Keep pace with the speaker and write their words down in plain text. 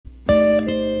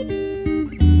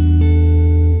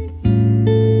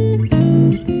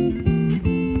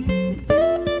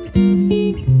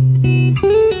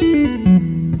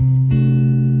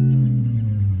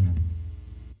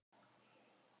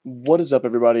What is up,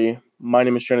 everybody? My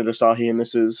name is Shannon Asahi, and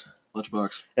this is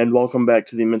Lunchbox. And welcome back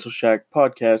to the Mental Shack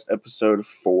Podcast, episode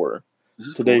 4. Is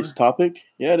this Today's 4? topic,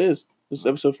 yeah, it is. This is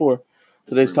episode 4.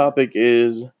 Today's topic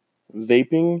is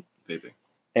vaping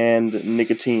and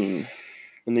nicotine,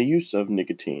 and the use of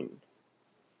nicotine.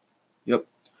 Yep.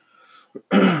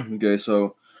 Okay,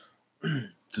 so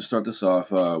to start this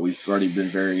off, we've already been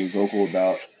very vocal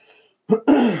about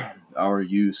our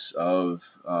use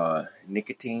of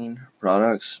nicotine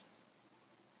products,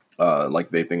 like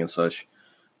vaping and such.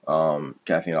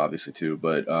 Caffeine, obviously, too.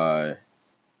 But,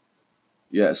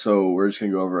 yeah, so we're just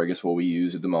going to go over, I guess, what we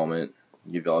use at the moment,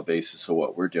 give y'all a basis of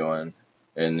what we're doing,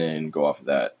 and then go off of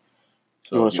that.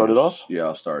 So, You want to start it off? Yeah,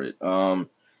 I'll start it.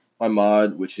 My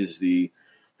mod, which is the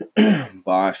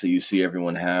box that you see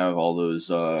everyone have, all those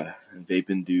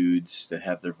vaping dudes that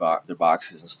have their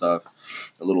boxes and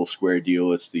stuff, a little square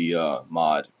deal. It's the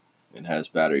mod. It has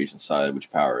batteries inside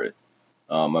which power it.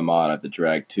 My mod, I have the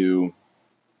Drag 2.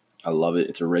 I love it.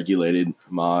 It's a regulated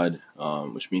mod,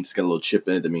 which means it's got a little chip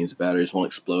in it that means the batteries won't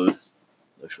explode.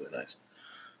 Looks really nice.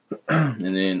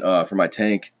 And then for my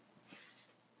tank,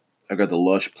 I've got the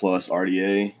Lush Plus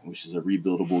RDA, which is a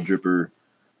rebuildable dripper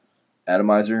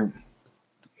atomizer,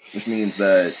 which means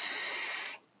that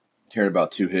here in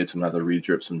about 2 hits, I'm going to have to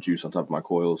re-drip some juice on top of my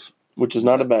coils. Which is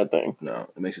not a bad thing. No,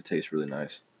 it makes it taste really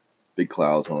nice. Big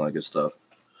clouds and all that good stuff.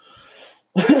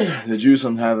 The juice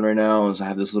I'm having right now is I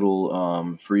have this little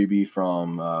freebie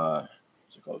from,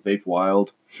 what's it called? Vape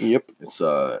Wild. Yep. It's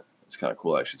kind of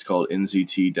cool, actually. It's called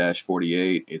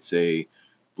NZT-48. It's a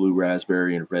blue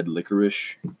raspberry and red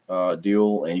licorice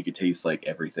deal, and you can taste like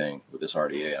everything with this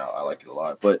RDA, and I like it a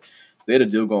lot. But they had a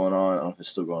deal going on. I don't know if it's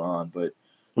still going on, but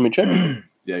Let me check.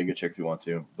 yeah, you can check if you want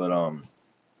to. But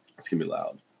it's gonna be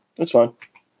loud. That's fine.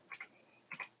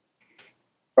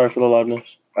 Sorry for the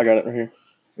loudness. I got it right here.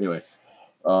 Anyway,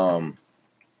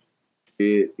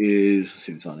 it is. Let's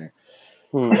see what's on here.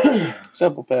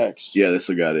 Sample packs. Yeah, this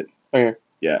still got it. Right here.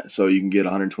 Yeah, so you can get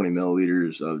 120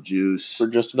 milliliters of juice For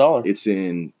just $1. It's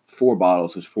in 4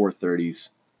 bottles. So it's 4 30s.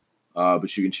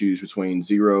 But you can choose between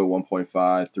 0,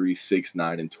 1.5, 3, 6,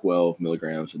 9, and 12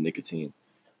 milligrams of nicotine.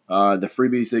 The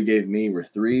freebies they gave me were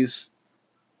 3s,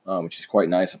 which is quite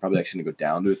nice. I'm probably actually going to go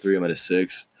down to a 3. I'm at a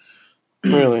 6.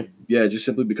 Really? Yeah, just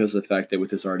simply because of the fact that with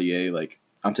this RDA, like,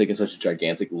 I'm taking such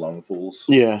gigantic lungfuls.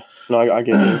 Yeah. No, I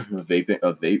get it. of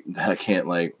vape that I can't,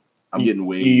 like, I'm getting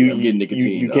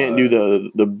nicotine. You can't do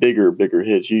the bigger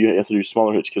hits. You have to do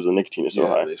smaller hits because the nicotine is so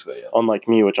high. Basically, yeah. Unlike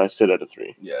me, which I sit at a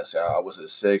 3. Yeah, so I was at a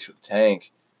 6 with the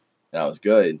tank, and I was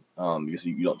good because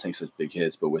you don't take such big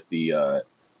hits. But with the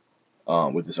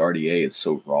with this RDA, it's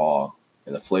so raw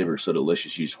and the flavor is so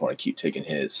delicious. You just want to keep taking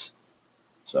hits.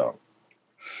 So.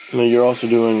 Now you're also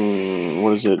doing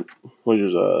what is it? What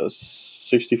is yours?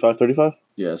 65-35?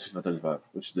 Yeah, 65-35,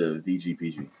 which is the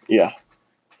VGPG. Yeah.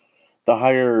 The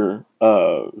higher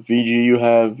VG you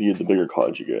have, the bigger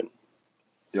college you get.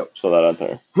 Yep. So that out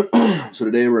there. So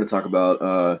today we're going to talk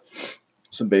about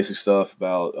some basic stuff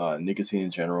about nicotine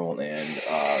in general and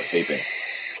vaping.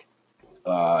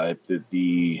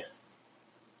 The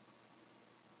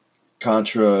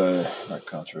controversial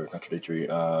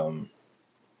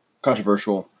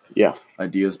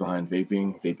ideas behind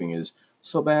vaping. Vaping is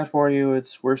so bad for you.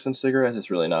 It's worse than cigarettes. It's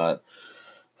really not.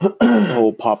 The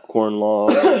whole popcorn law,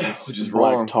 which is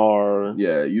black wrong. Tar,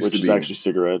 yeah, it used which to be is actually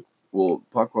cigarette. Well,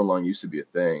 popcorn lung used to be a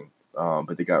thing,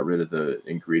 but they got rid of the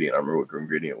ingredient. I don't remember what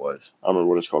ingredient it was. I don't remember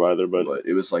what it's called either, but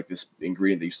it was like this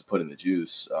ingredient they used to put in the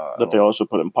juice that they also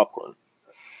put in popcorn,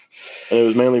 and it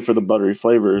was mainly for the buttery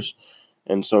flavors.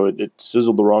 And so it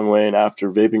sizzled the wrong way, and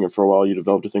after vaping it for a while, you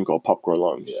developed a thing called popcorn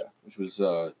lungs. Yeah, which was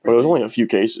but it was only a few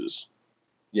cases.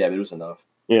 Yeah, but it was enough.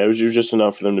 Yeah, it was just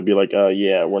enough for them to be like,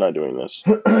 yeah, we're not doing this.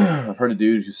 I've heard a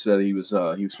dude who said he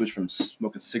switched from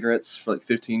smoking cigarettes for like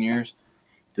 15 years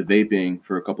to vaping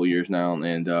for a couple of years now,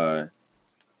 and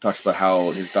talks about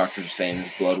how his doctors are saying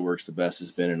his blood works the best it's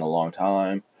been in a long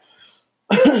time.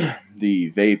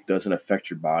 The vape doesn't affect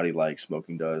your body like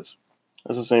smoking does.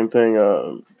 That's the same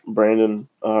thing. Brandon,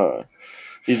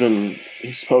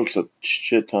 he smokes a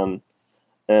shit ton,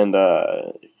 and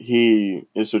he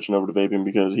is switching over to vaping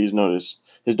because he's noticed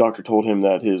his doctor told him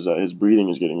that his breathing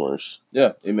is getting worse.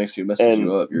 Yeah, it messes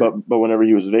you up. But whenever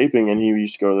he was vaping and he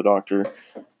used to go to the doctor,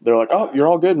 they're like, "Oh, you're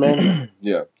all good, man."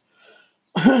 Yeah.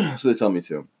 So they tell me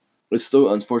to. It's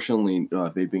still, unfortunately,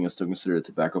 vaping is still considered a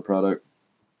tobacco product.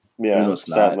 Yeah,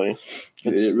 sadly,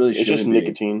 it's just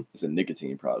nicotine. It's a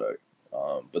nicotine product,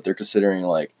 but they're considering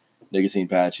like nicotine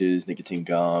patches, nicotine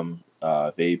gum,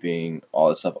 vaping, all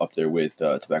that stuff up there with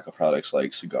tobacco products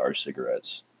like cigars,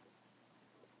 cigarettes,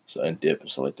 so and dip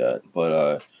and stuff like that.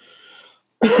 But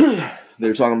they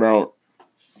were talking about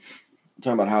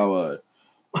how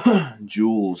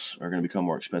jewels are going to become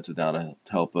more expensive now to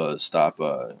help stop.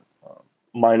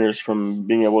 Minors from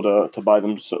being able to buy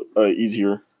them so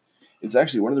easier. It's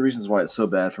actually one of the reasons why it's so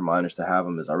bad for minors to have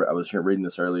them is I was reading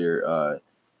this earlier.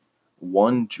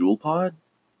 One jewel pod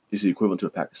is the equivalent to a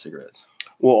pack of cigarettes.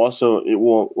 Well, also it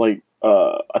will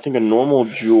I think a normal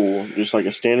jewel, just like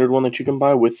a standard one that you can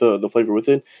buy with the flavor with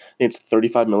it, it's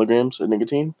 35 milligrams of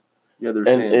nicotine. Yeah, they're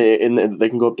saying, and they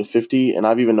can go up to 50, and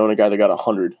I've even known a guy that got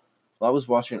 100. I was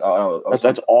watching.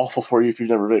 That's awful for you if you've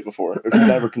never vaped before, if you've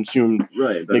never consumed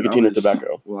nicotine or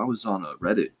tobacco. Well, I was on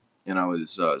Reddit, and I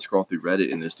was scrolling through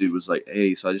Reddit, and this dude was like,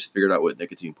 "Hey, so I just figured out what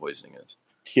nicotine poisoning is."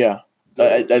 Yeah,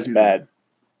 that's bad.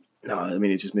 No, I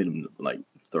mean it just made him like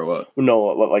throw up. No,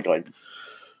 like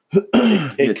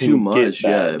it too much.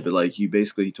 Yeah, but like he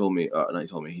told me,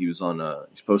 he was on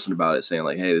he's posting about it, saying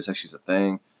like, "Hey, this actually is a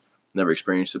thing. Never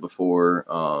experienced it before."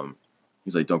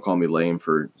 He's like, "Don't call me lame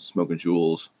for smoking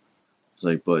jewels." He's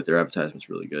like, "But their advertisement's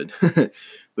really good." But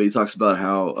he talks about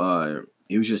how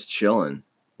he was just chilling,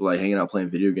 like hanging out playing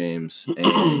video games,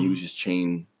 and he was just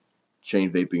chain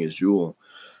vaping his jewel,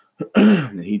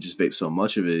 and he just vaped so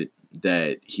much of it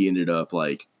that he ended up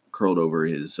like curled over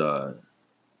his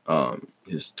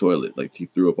toilet, like he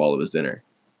threw up all of his dinner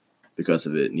because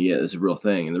of it. And yeah, it's a real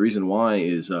thing, and the reason why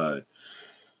is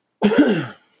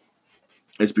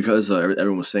it's because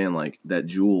everyone was saying like that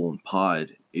jewel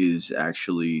pod is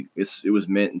actually it was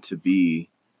meant to be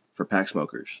for pack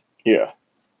smokers. Yeah.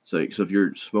 So if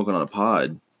you're smoking on a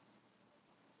pod,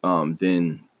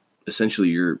 then essentially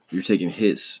you're taking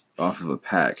hits off of a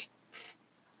pack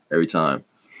every time,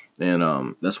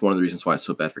 and that's one of the reasons why it's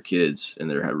so bad for kids, and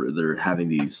they're having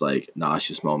these like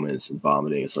nauseous moments and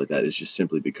vomiting and stuff like that. It's just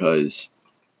simply because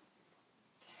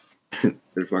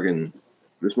they're smoking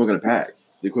a pack,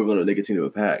 the equivalent of nicotine to a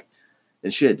pack.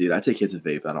 And shit, dude, I take hits of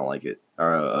vape. I don't like it.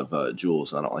 Or of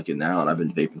Juuls. I don't like it now, and I've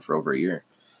been vaping for over a year.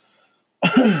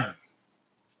 Like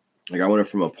I went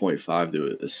from a 0.5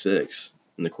 to a 6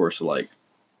 in the course of like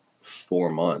 4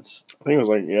 months. I think it was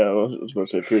like I was about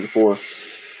to say 3 to 4.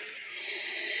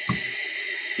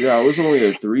 Yeah, I was only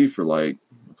a 3 for like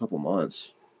a couple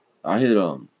months. I hit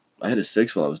a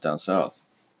 6 while I was down south.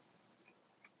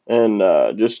 And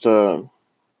just to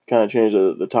kind of change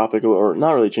the topic, or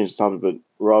not really change the topic, but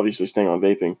we're obviously staying on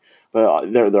vaping. But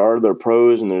there are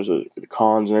pros and there's the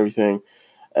cons and everything.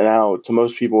 And now, to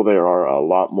most people, there are a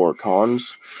lot more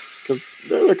cons because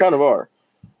there kind of are.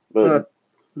 But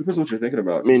it depends what you're thinking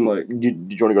about. I mean,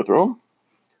 did you want to go through them?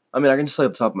 I mean, I can just say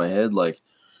at the top of my head, like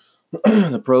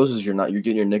the pros is you're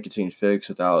getting your nicotine fix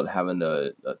without having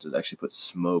to actually put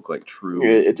smoke, like true.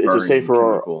 It's a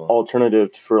safer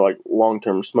alternative for like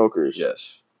long-term smokers.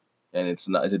 Yes, and it's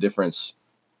a difference.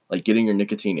 Like getting your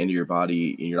nicotine into your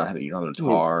body, and you don't have a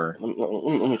tar.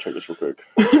 Let me check this real quick.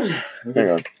 Hang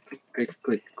on.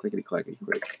 Clickety clackety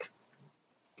click.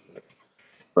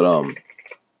 But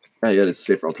yeah, it's a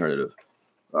safer alternative.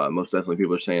 Most definitely,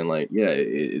 people are saying like, yeah,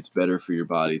 it's better for your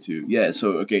body to. Yeah,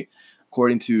 so okay,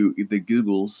 according to the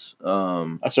Googles,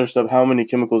 I searched up how many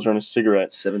chemicals are in a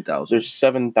cigarette. 7,000. There's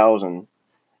 7,000,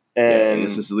 and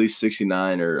this is at least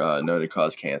 69 are known to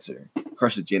cause cancer,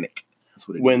 carcinogenic.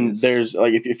 There's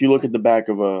like if you look at the back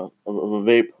of a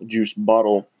vape juice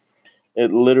bottle,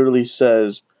 it literally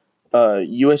says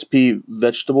USP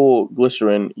vegetable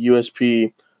glycerin,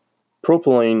 USP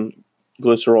propylene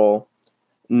glycerol,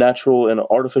 natural and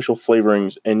artificial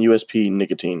flavorings, and USP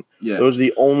nicotine. Yeah, those are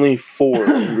the only 4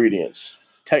 ingredients.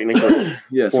 Technically,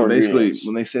 yeah. So basically,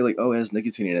 when they say like, "Oh, it has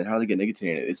nicotine in it," how do they get nicotine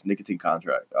in it? It's nicotine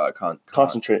concentrate.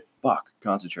 Concentrate.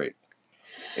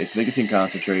 It's nicotine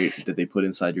concentrate that they put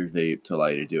inside your vape to allow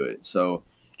you to do it. So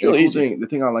the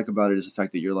thing I like about it is the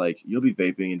fact that you're like, you'll be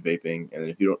vaping, and then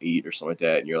if you don't eat or something like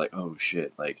that, and you're like, oh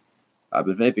shit, like I've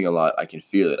been vaping a lot, I can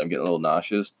feel it. I'm getting a little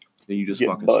nauseous. Then you just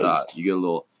fucking stop. You get a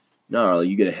little,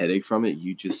 you get a headache from it.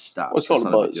 You just stop. What's called a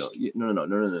buzz?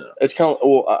 No. It's kind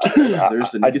of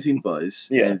there's the nicotine buzz,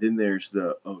 and then there's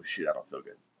the oh shit, I don't feel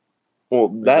good. Well,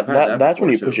 that's when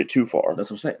you push it too far. That's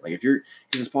what I'm saying. Like because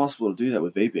it's possible to do that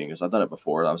with vaping. Because I've done it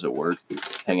before. I was at work,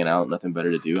 hanging out, nothing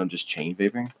better to do. I'm just chain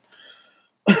vaping.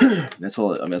 That's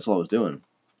all. I mean, that's all I was doing.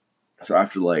 So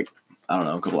after like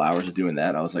a couple hours of doing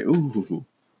that, I was like, ooh,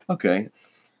 okay,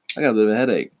 I got a bit of a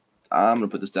headache. I'm gonna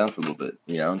put this down for a little bit,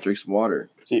 and drink some water.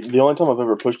 See, the only time I've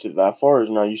ever pushed it that far is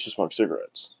when I used to smoke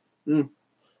cigarettes.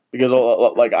 Because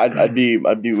like I'd be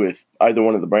with either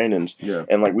one of the Brandons,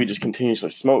 and like we just continuously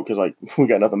smoke because like we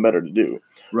got nothing better to do.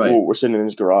 Right. We're sitting in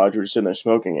his garage, we're just sitting there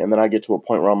smoking, and then I get to a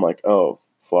point where I'm like, oh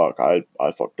fuck, I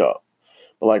fucked up.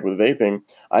 But like with vaping,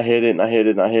 I hit it and I hit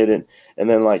it and I hit it, and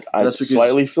then like I That's because-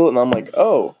 slightly feel it, and I'm like,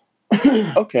 oh,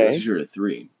 okay. This is you're at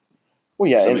 3. Well,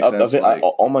 yeah, Does that and make sense? Like-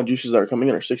 all my juices that are coming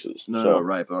in are 6s. No, so. no,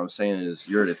 right. But what I'm saying is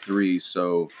you're at a 3,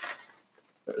 so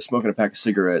smoking a pack of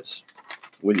cigarettes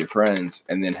with your friends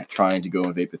and then trying to go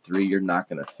and vape a 3, you're not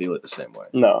going to feel it the same way.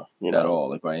 No, you know. At all,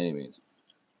 like by any means.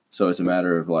 So it's a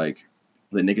matter of like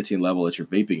the nicotine level that you're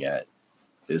vaping at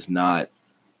is not.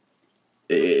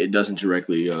 It doesn't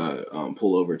directly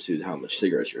pull over to how much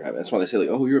cigarettes you're having. That's why they say like,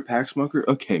 oh, you're a pack smoker.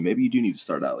 Okay, maybe you do need to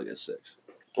start out like at 6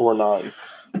 or 9.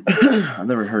 I've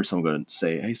never heard someone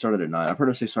say, "Hey, started at 9." I've heard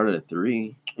them say started at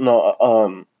 3.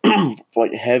 No, for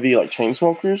like heavy like chain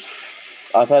smokers,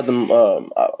 I've had them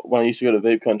when I used to go to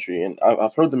Vape Country, and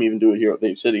I've heard them even do it here at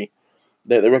Vape City.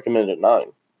 They recommend it at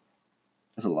 9.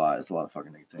 That's a lot. It's a lot of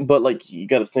fucking nicotine. But like you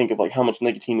got to think of like how much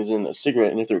nicotine is in a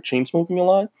cigarette, and if they're chain smoking a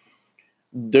lot,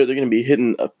 they're going to be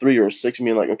hitting a 3 or a 6, and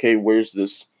being like, okay, where's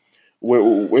this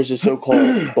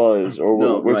so-called buzz,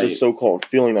 or where's this so-called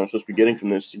feeling that I'm supposed to be getting from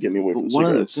this to get me away from one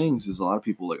cigarettes? of the things is a lot of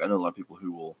people, like I know a lot of people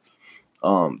who will,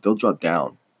 they'll drop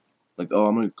down, like, oh,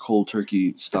 I'm gonna cold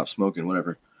turkey stop smoking,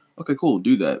 whatever. Okay, cool,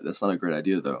 do that. That's not a great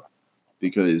idea though,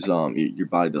 because your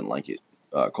body doesn't like it.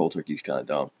 Cold turkey's kind of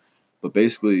dumb. But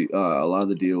basically, a lot of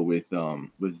the deal with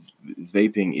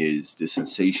vaping is the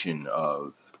sensation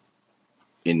of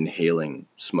inhaling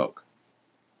smoke.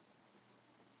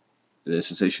 The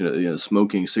sensation of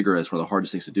smoking cigarettes. One of the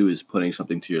hardest things to do is putting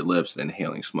something to your lips and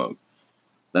inhaling smoke.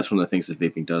 That's one of the things that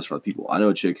vaping does for other people. I know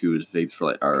a chick who has vaped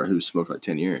for who smoked for like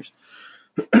 10 years.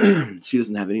 She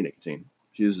doesn't have any nicotine.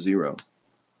 She has 0,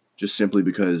 just simply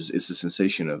because it's the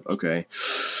sensation of okay.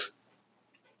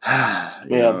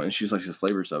 You know, and she's like the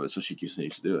flavors of it, so she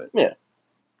continues to do it. Yeah.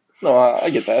 No,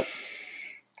 I get that.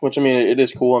 Which, I mean, it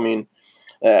is cool. I mean,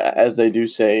 as they do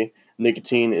say,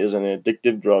 nicotine is an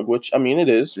addictive drug, which, I mean, it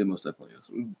is. It most definitely is.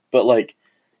 But, like,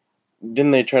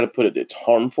 didn't they try to put it's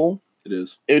harmful? It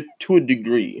is. To a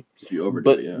degree. If you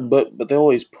overdo it, yeah. But they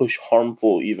always push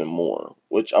harmful even more,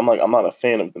 which I'm like, I'm not a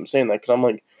fan of them saying that, because I'm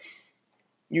like,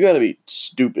 you got to be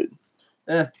stupid.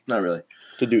 Not really.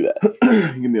 To do that.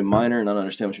 You can be a minor and not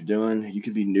understand what you're doing. You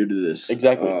could be new to this.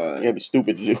 Exactly. You gotta be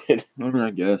stupid to do it.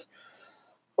 I guess.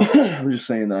 I'm just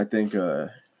saying that I think. I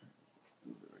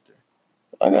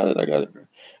got it.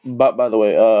 But by the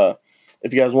way,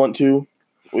 if you guys want to,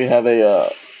 we have a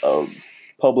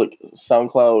public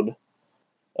SoundCloud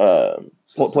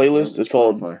playlist. It's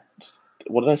called.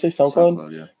 What did I say?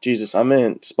 SoundCloud? Yeah. Jesus, I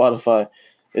meant Spotify.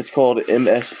 It's called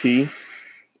MSP.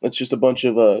 It's just a bunch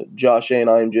of Josh A and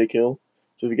I am Jake Hill.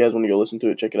 So if you guys want to go listen to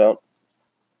it, check it out.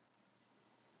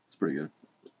 It's pretty good.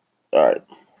 All right.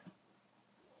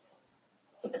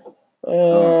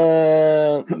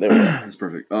 There we go. That's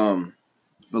perfect.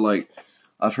 But like,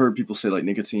 I've heard people say like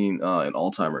nicotine in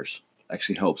Alzheimer's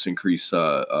actually helps increase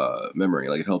memory.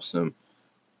 Like it helps them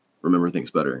remember things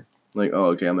better. Like, oh,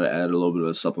 okay, I'm gonna add a little bit of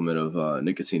a supplement of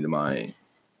nicotine to my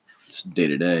day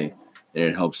to day, and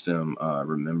it helps them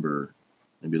remember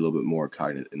and be a little bit more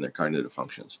cognitive in their cognitive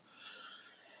functions.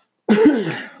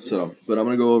 So, but I'm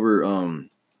gonna go over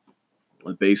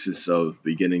the basis of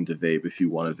beginning to vape if you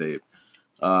want to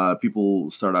vape.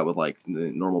 People start out with like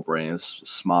the normal brands,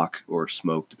 Smock or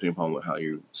Smoke, depending upon how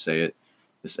you say it.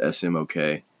 This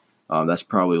SMOK. That's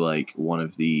probably like one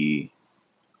of the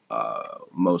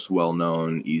most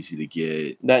well-known, easy to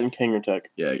get. That and Kangertech.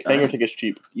 Yeah, Kangertech is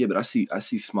cheap. Yeah, but I see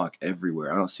Smock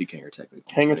everywhere. I don't see Kangertech.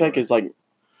 Kangertech is like,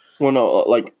 well, no,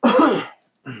 like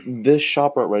this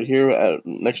shop right here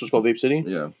next to it's called Vape City.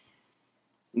 Yeah,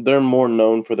 they're more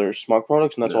known for their Smock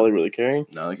products, and that's all they really carry.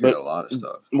 No, they carry a lot of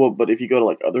stuff. Well, but if you go to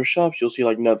like other shops, you'll see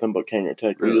like nothing but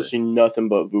Kangertech, or you'll see nothing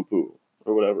but Voopoo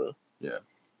or whatever. Yeah,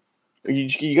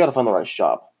 you got to find the right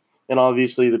shop. And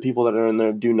obviously, the people that are in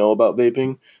there do know about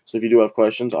vaping. So if you do have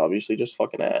questions, obviously, just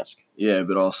fucking ask. Yeah,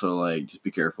 but also, like, just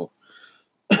be careful.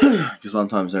 Because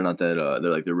sometimes they're not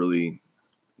that, they're really,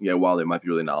 while they might be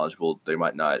really knowledgeable, they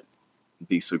might not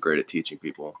be so great at teaching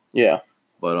people. Yeah.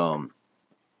 But, a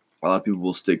lot of people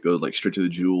will go, like, straight to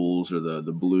the Juuls or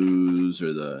the Blues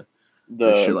or the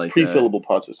shit like pre-fillable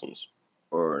pod systems.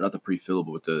 Or not the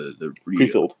pre-fillable, but the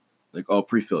pre-filled. Like,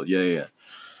 pre-filled. Yeah.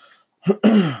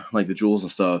 Like the Juuls and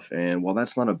stuff, and while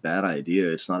that's not a bad idea,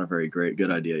 it's not a very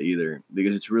good idea either,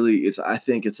 because I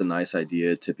think it's a nice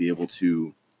idea to be able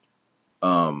to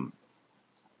having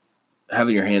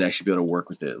your hand actually be able to work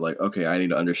with it. Like, okay, I need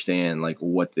to understand like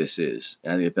what this is,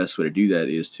 and I think the best way to do that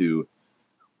is to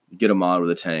get a mod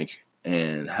with a tank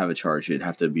and have it charge it,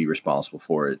 have to be responsible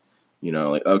for it.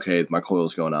 Like, okay, my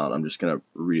coil's going out, I'm just gonna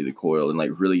read the coil and like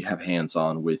really have hands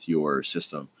on with your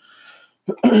system.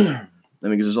 I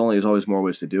mean, because there's always more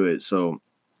ways to do it. So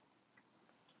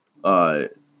A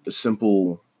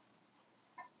simple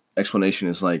explanation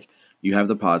is like you have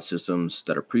the pod systems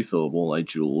that are pre-fillable, like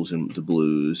Juuls and the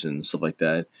Blues and stuff like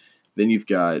that. Then you've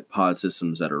got pod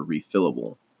systems that are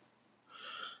refillable,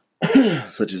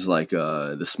 such as like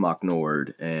the Smock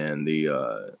Nord and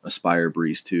the Aspire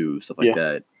Breeze 2, stuff like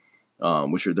that,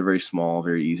 which they're very small,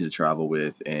 very easy to travel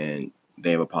with, and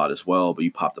they have a pod as well. But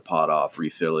you pop the pod off,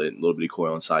 refill it, a little bit of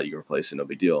coil inside, you can replace it, no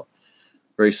big deal.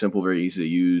 Very simple, very easy to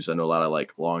use. I know a lot of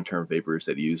like long-term vapors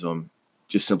that use them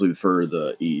just simply for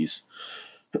the ease.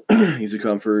 Easy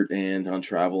comfort, and on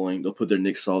traveling, they'll put their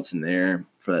Nick salts in there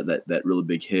for that really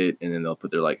big hit, and then they'll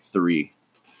put their like 3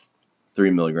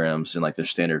 milligrams in like their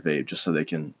standard vape just so they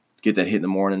can get that hit in the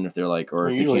morning if they're like, or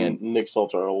if they Usually can't. Nick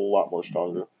salts are a lot more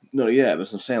stronger. No, yeah,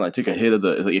 that's what I'm saying. Like, take a hit of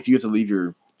the, like, if you have to leave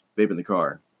your vape in the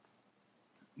car,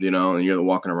 you know, and you're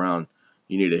walking around,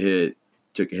 you need a hit.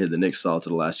 Took a hit of the Nick salt,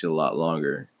 it'll last you a lot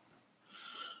longer.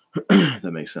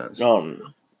 That makes sense.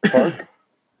 Park?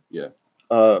 Yeah.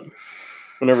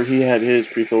 Whenever he had his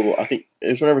pre-fillable, I think it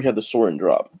was whenever he had the Soarin'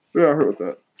 drop. Yeah, I heard about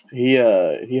that. He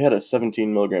had a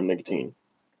 17 milligram nicotine.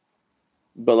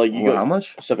 But like you got how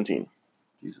much? 17.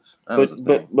 Jesus.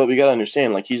 But we gotta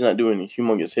understand, like, he's not doing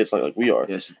humongous hits like we are.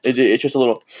 Yes. It's just a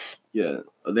little. Yeah,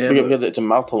 because it's a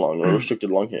mouth to lung or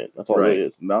restricted lung hit. That's all it really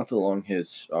is. Mouth to lung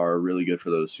hits are really good for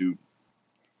those who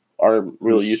are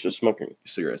really used to smoking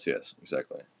cigarettes. Yes,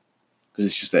 exactly. Because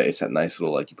it's just it's that nice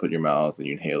little, like, you put in your mouth and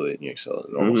you inhale it and you exhale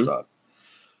it, normal stuff.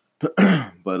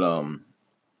 But so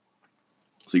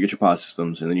you get your pod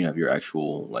systems, and then you have your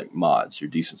actual like mods, your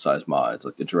decent sized mods,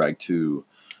 like the Drag 2,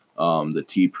 the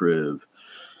T-Priv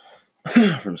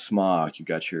from Smock. You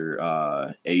got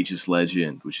your Aegis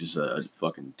Legend, which is a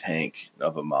fucking tank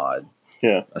of a mod.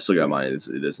 Yeah, I still got mine.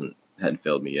 It hadn't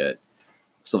failed me yet.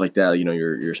 Stuff like that, you know,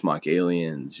 your Smock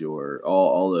Aliens, your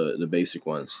all the basic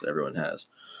ones that everyone has,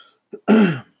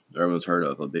 everyone's heard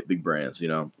of, like big brands, you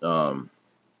know,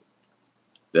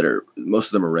 that are, most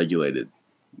of them are regulated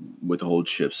with the whole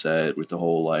chipset, with the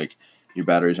whole, like, your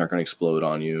batteries aren't going to explode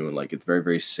on you, and like it's very,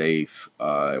 very safe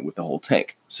with the whole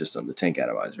tank system, the tank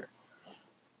atomizer.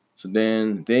 So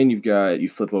then you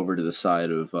flip over to the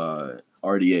side of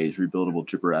RDAs, rebuildable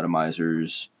dripper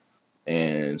atomizers,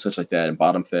 and such like that, and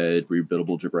bottom fed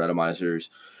rebuildable dripper atomizers,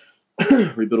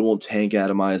 rebuildable tank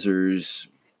atomizers.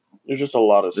 There's just a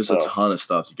lot of stuff. There's a ton of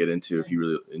stuff to get into if you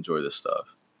really enjoy this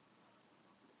stuff.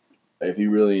 If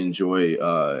you really enjoy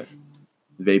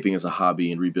vaping as a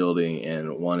hobby and rebuilding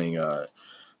and wanting to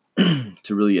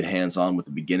really get hands on with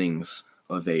the beginnings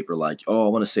of vape, or like, oh, I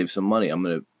want to save some money, I'm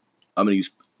gonna use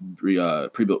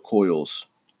pre-built coils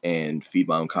and feed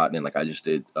my own cotton in, like I just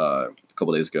did a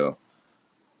couple days ago.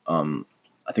 I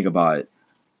think I bought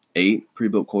 8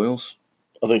 pre-built coils.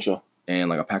 I think so. And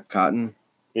like a pack of cotton.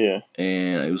 Yeah.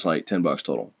 And it was like $10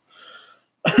 total.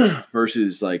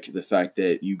 Versus like the fact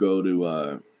that you go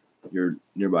to your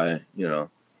nearby, you know,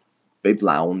 vape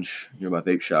lounge, nearby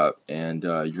vape shop, and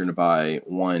you're gonna buy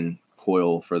 1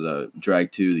 coil for the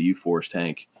Drag 2, the U-Force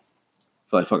tank,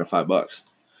 for like fucking $5.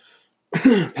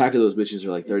 Pack of those bitches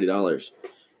are like $30.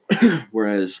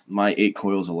 Whereas my 8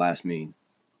 coils will last me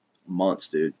months,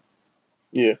 dude.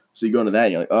 Yeah. So you go into that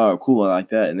and you're like, oh, cool, I like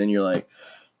that. And then you're like,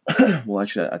 well,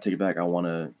 actually, I take it back. I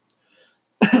want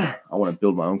to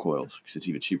build my own coils because it's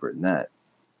even cheaper than that.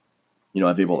 You know,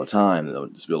 I vape all the time. That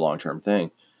would just be a long-term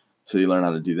thing. So you learn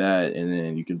how to do that, and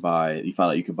then you find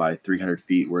out you can buy 300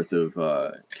 feet worth of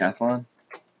Cathlon?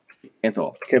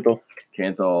 Kanthal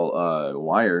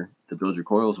wire to build your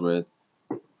coils with.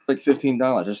 Like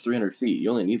 $15. That's 300 feet. You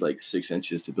only need like 6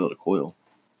 inches to build a coil.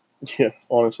 Yeah,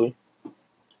 honestly.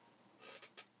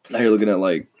 Now you're looking at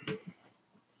like,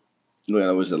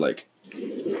 was it like,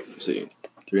 let's see,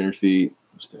 300 feet.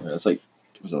 That's like,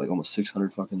 was it like almost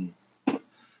 600 fucking?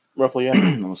 Roughly, yeah.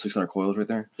 Almost 600 coils right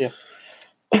there. Yeah.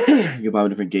 You can buy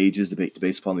different gauges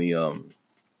based upon the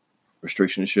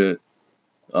restriction and shit.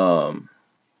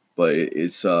 But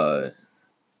it's and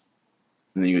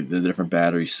then you get the different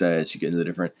battery sets. You get into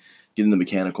the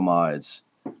mechanical mods,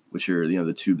 which are, you know,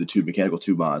 the tube mechanical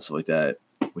tube mods, stuff like that,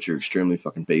 which are extremely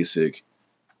fucking basic.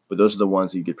 But those are the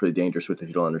ones that you get pretty dangerous with if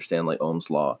you don't understand, like, Ohm's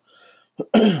law,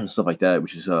 stuff like that,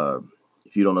 which is,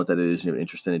 if you don't know what that is, you're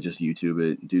interested in it, just YouTube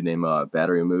it. Dude named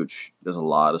Battery Mooch does a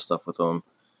lot of stuff with them.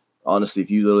 Honestly,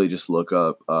 if you literally just look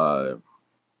up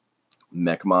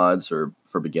mech mods or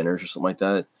for beginners or something like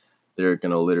that, they're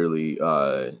going to literally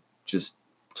just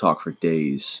talk for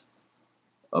days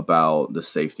about the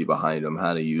safety behind them,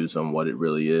 how to use them, what it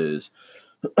really is,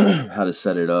 how to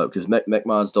set it up. Because mech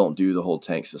mods don't do the whole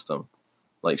tank system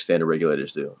like standard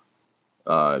regulators do.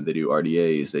 They do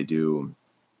RDAs. They do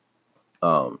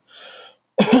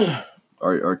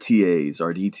Our TAs,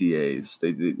 our DTAs.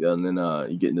 And then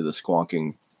you get into the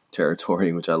squonking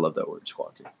territory, which I love that word,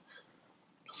 squonking.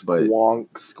 But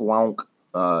squonk,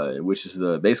 which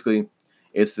is basically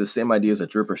it's the same idea as a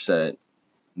dripper set.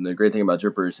 And the great thing about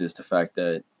drippers is the fact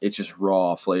that it's just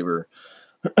raw flavor,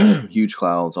 huge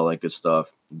clouds, all that good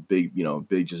stuff. Big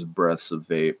just breaths of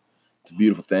vape. It's a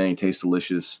beautiful thing, tastes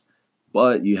delicious.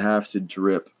 But you have to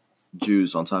drip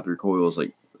juice on top of your coils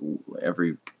like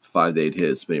every 5 to 8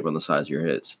 hits, depending on the size of your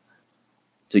hits,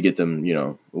 to get them,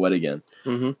 wet again.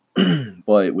 Mm-hmm.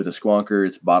 But with a squonker,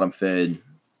 it's bottom fed.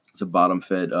 It's a bottom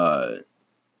fed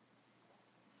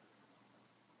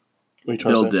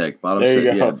build deck.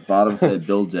 Bottom fed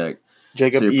build deck.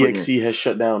 Jacob EXE has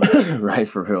shut down. Right,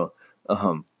 for real.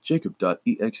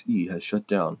 Jacob.exe has shut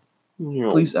down.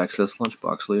 Please access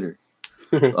Lunchbox later.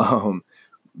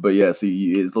 But yeah, so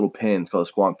it's a little pin. It's called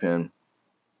a squonk pin.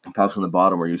 It pops on the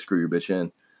bottom where you screw your bitch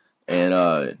in. And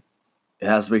it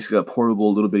has basically a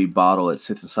portable little bitty bottle that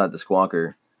sits inside the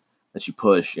squonker that you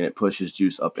push, and it pushes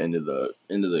juice up into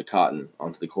the cotton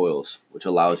onto the coils, which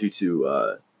allows you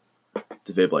to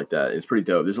vape like that. It's pretty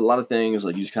dope. There's a lot of things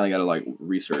like you just kind of got to like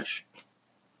research.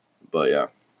 But yeah.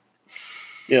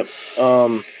 Yep.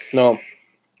 No,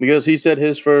 because he said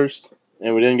his first,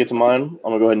 and we didn't get to mine.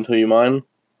 I'm gonna go ahead and tell you mine.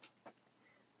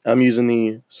 I'm using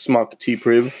the Smock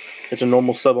T-Priv. It's a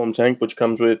normal sub-ohm tank, which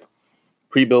comes with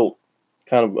pre-built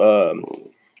kind of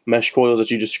mesh coils that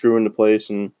you just screw into place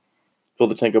and fill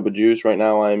the tank up with juice. Right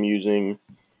now, I'm using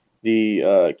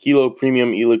the Kilo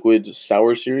Premium E-Liquids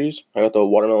Sour Series. I got the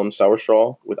watermelon sour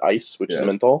straw with ice, which is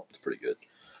menthol. It's pretty good.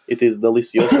 It is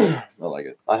delicioso. I like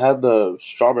it. I had the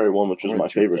strawberry one, which was my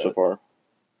favorite so far.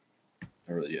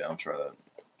 I'll try that.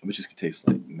 Which just tastes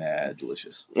like mad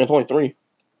delicious. It's only 3.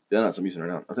 Yeah, that's what I'm using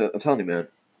right now. I'm telling you, man.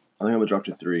 I think I'm gonna drop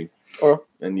to 3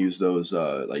 and use those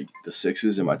like the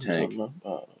 6s in my tank.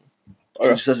 It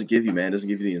just doesn't give you, man. It doesn't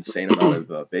give you the insane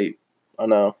amount of vape. I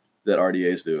know that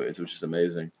RDAs do. It's just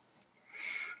amazing.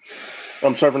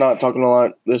 I'm sorry for not talking a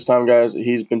lot this time, guys.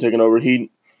 He's been taking over.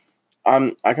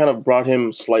 I kind of brought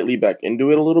him slightly back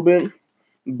into it a little bit,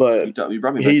 but you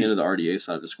brought me back into the RDA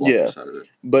side of the squonker side of it.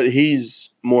 But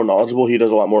he's more knowledgeable. He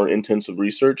does a lot more intensive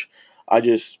research. I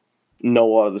just know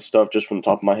a lot of the stuff just from the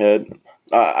top of my head.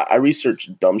 I research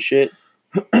dumb shit.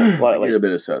 I get a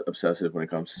bit obsessive when it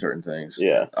comes to certain things.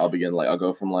 Yeah, I'll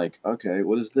go from like, okay,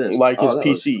 what is this? Like his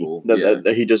PC cool.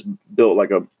 that he just built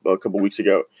like a couple weeks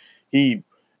ago. He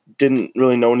didn't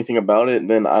really know anything about it.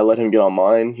 Then I let him get on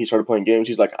mine. He started playing games.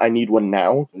 He's like, I need one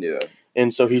now. Yeah.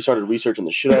 And so he started researching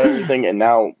the shit out of everything. And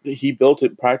now he built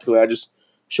it practically. I just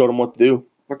showed him what to do.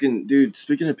 Fucking dude,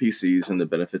 speaking of PCs and the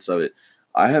benefits of it,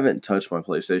 I haven't touched my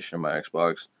PlayStation or my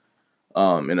Xbox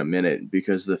in a minute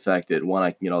because of the fact that one,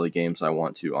 I can get all the games I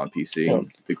want to on PC. Yeah.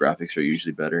 The graphics are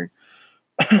usually better.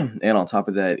 And on top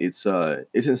of that, it's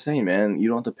insane, man. You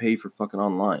don't have to pay for fucking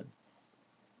online.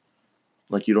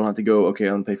 Like, you don't have to go, okay,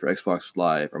 I'm going to pay for Xbox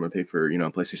Live, or I'm going to pay for,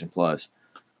 PlayStation Plus.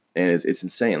 And it's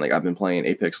insane. Like, I've been playing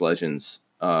Apex Legends,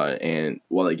 and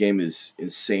while that game is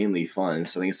insanely fun,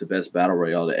 so I think it's the best battle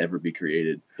royale to ever be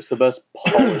created. It's the best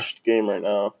polished game right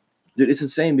now. Dude, it's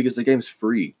insane because the game's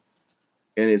free.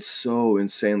 And it's so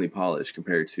insanely polished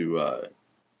compared to...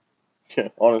 yeah,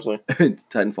 honestly.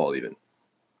 Titanfall, even.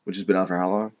 Which has been out for how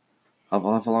long? How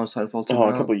long is Titanfall 2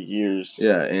 a couple of years.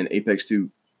 Yeah, and Apex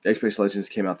Legends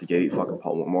came out the gate fucking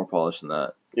more polished than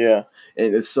that. Yeah,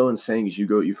 and it's so insane because you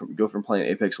go from playing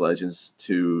Apex Legends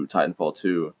to Titanfall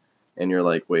 2, and you're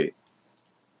like, wait,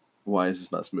 why is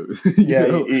this not smooth?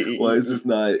 Why is this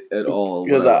not at all?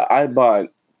 Because I bought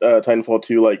Titanfall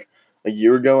 2 like a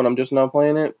year ago, and I'm just now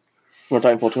playing it. Or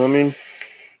Titanfall 2, I mean.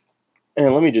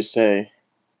 And let me just say,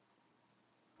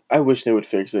 I wish they would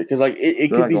fix it because like it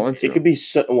could be.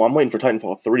 Well, I'm waiting for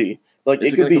Titanfall 3. Like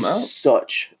it could be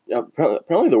such.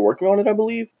 Apparently they're working on it, I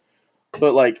believe.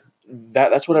 But like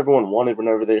that's what everyone wanted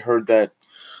whenever they heard that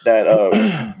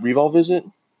Revolve visit.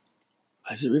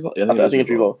 Is it Revolve? Yeah, I think it's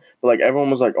Revolve. But like everyone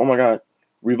was like, "Oh my god,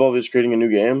 Revolve is creating a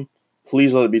new game.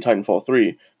 Please let it be Titanfall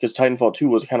 3," because Titanfall 2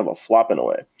 was kind of a flop in a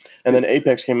way. And then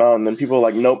Apex came out, and then people were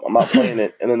like, "Nope, I'm not playing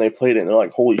it." And then they played it, and they're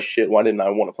like, "Holy shit, why didn't I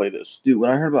want to play this?" Dude, when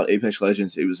I heard about Apex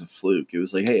Legends, it was a fluke. It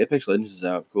was like, "Hey, Apex Legends is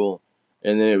out, cool."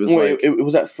 And then it was it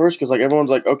was at first because like everyone's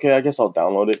like, "Okay, I guess I'll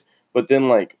download it," but then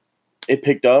like it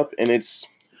picked up, and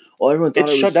everyone thought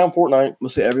it shut down Fortnite.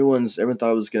 Mostly everyone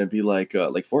thought it was gonna be like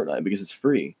Fortnite because it's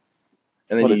free.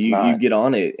 And then you get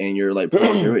on it, and you're like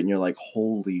playing through it, and you're like,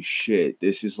 "Holy shit,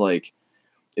 this is like."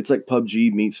 It's like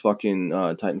PUBG meets fucking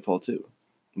Titanfall 2.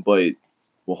 But,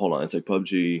 well, hold on. It's like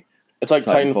PUBG. It's like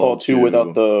Titanfall 2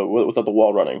 without the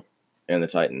wall running. And the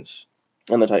Titans.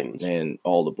 And the Titans. And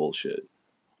all the bullshit.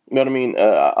 You know what I mean?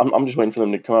 I'm just waiting for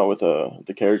them to come out with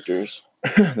the characters.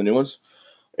 The new ones?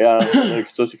 Yeah, they're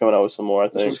supposed to be coming out with some more, I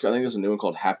think. I think there's a new one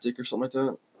called Haptic or something like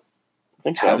that. I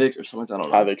think so. Havoc or something like that. I don't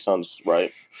know. Havoc sounds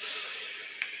right.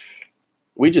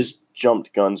 We just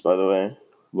jumped guns, by the way.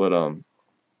 But,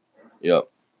 yep.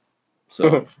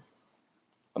 So,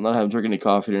 I'm not drinking any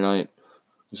coffee tonight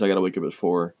because I got to wake up at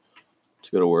 4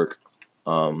 to go to work.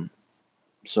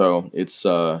 So, it's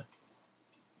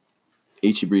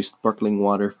H-E-B sparkling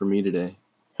water for me today.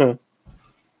 Huh.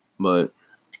 But,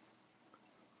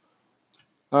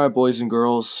 all right, boys and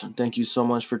girls, thank you so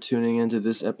much for tuning into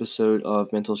this episode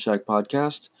of Mental Shack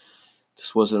Podcast.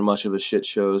 This wasn't much of a shit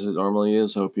show as it normally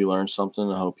is. I hope you learned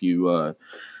something. I hope you,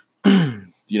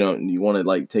 you want to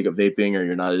like take up vaping or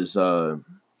you're not as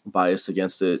biased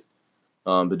against it.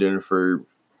 Been doing it for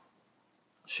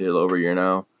shit over a year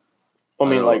now. I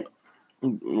mean, like,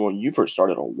 well, you first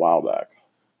started a while back.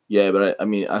 Yeah, but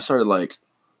I started like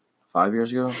 5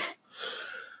 years ago.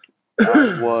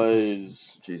 I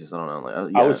was Jesus, I don't know.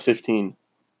 Like, I was 15.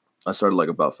 I started like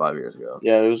about 5 years ago.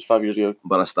 Yeah, it was 5 years ago.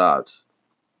 But I stopped.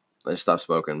 I stopped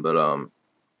smoking, but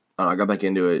I got back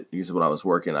into it because when I was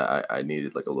working, I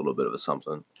needed like a little bit of a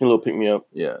something. A little pick me up.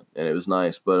 Yeah, and it was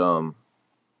nice, but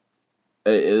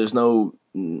there's no.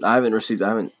 I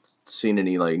haven't seen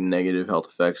any like negative health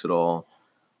effects at all.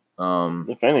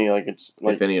 If any, like it's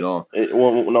like if any at all.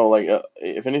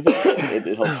 If anything,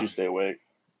 it helps you stay awake.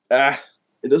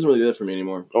 It doesn't really do that for me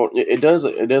anymore. Oh, it does.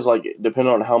 It does, like,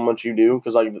 depending on how much you do.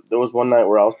 Because, like, there was one night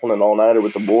where I was playing an all-nighter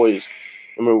with the boys.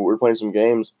 And we were playing some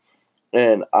games.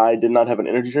 And I did not have an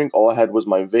energy drink. All I had was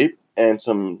my vape and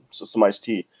some iced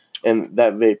tea. And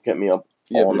that vape kept me up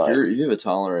all night. If you have a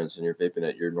tolerance and you're vaping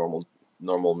at your normal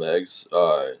megs,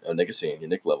 nicotine, your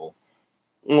nic level,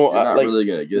 well, you're not really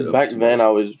going to get it. Back then, I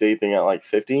was vaping at, like,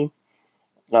 50. And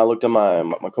I looked at my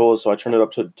coils, so I turned it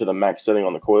up to the max setting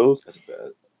on the coils. That's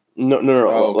bad. No.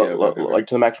 Oh, okay. Like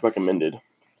to the max recommended.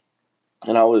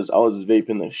 And I was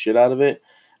vaping the shit out of it.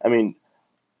 I mean,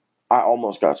 I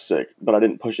almost got sick, but I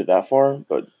didn't push it that far.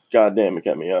 But goddamn, it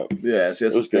kept me up. Yeah, see,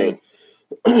 that's it was good.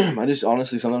 I just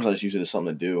honestly sometimes I just use it as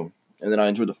something to do, and then I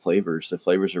enjoy the flavors. The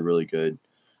flavors are really good.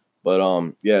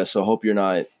 But yeah, so hope you're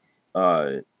not.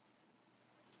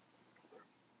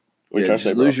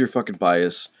 Lose your fucking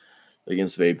bias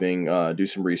against vaping. Do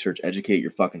some research, educate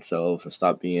your fucking selves, and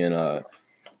stop being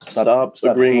Stop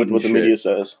agreeing with what the media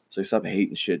says. So stop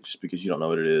hating shit just because you don't know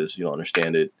what it is, you don't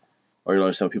understand it, or you don't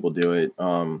understand how people do it.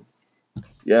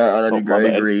 Yeah, I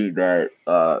agree that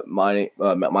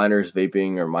minors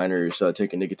vaping or minors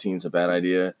taking nicotine is a bad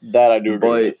idea. That I do agree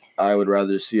with. But I would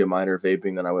rather see a minor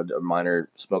vaping than I would a minor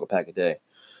smoke a pack a day.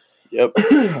 Yep.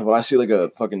 When I see like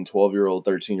a fucking 12-year-old,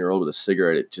 13-year-old with a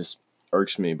cigarette, it just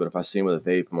irks me. But if I see him with a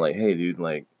vape, I'm like, hey, dude,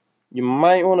 like, you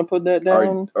might want to put that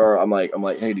down. Or I'm like,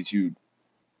 hey,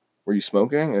 were you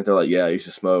smoking? And if they're like, yeah, I used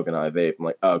to smoke and I vape, I'm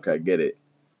like, oh, okay, I get it.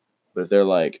 But if they're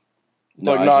like,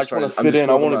 no, I just want to fit in,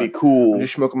 I want to be cool. I'm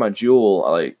just smoking my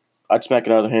Juul, I'd smack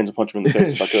it out of their hands and punch them in the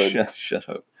face if I could. Shut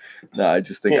up. No, I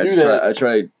just think I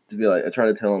try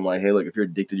to tell them, like, hey, look, if you're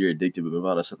addicted, you're addicted, but move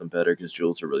on to something better because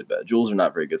Juuls are really bad. Juuls are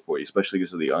not very good for you, especially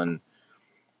because of the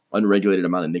unregulated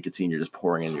amount of nicotine you're just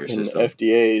pouring into your system.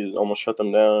 FDA almost shut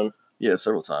them down. Yeah,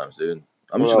 several times, dude.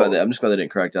 I'm just glad they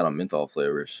didn't crack down on menthol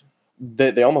flavors.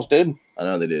 They almost did. I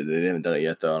know they did. They haven't done it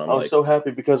yet, though. And I'm so happy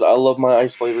because I love my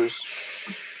ice flavors.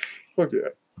 Fuck yeah.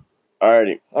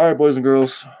 Alrighty. All right, boys and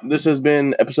girls. This has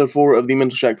been episode 4 of the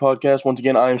Mental Shack Podcast. Once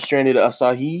again, I am Stranded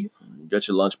Asahi. Got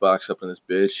your lunchbox up in this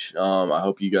bitch. I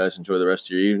hope you guys enjoy the rest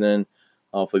of your evening.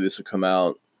 Hopefully this will come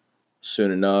out soon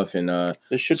enough. And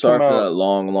this should sorry for that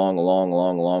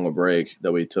long break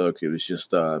that we took. It was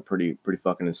just pretty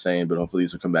fucking insane. But hopefully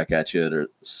these will come back at you at a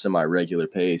semi-regular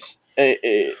pace.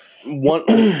 One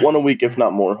a week, if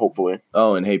not more, hopefully.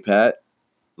 Oh, and hey, Pat.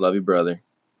 Love you, brother.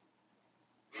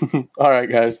 All right,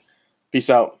 guys. Peace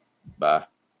out. Bye.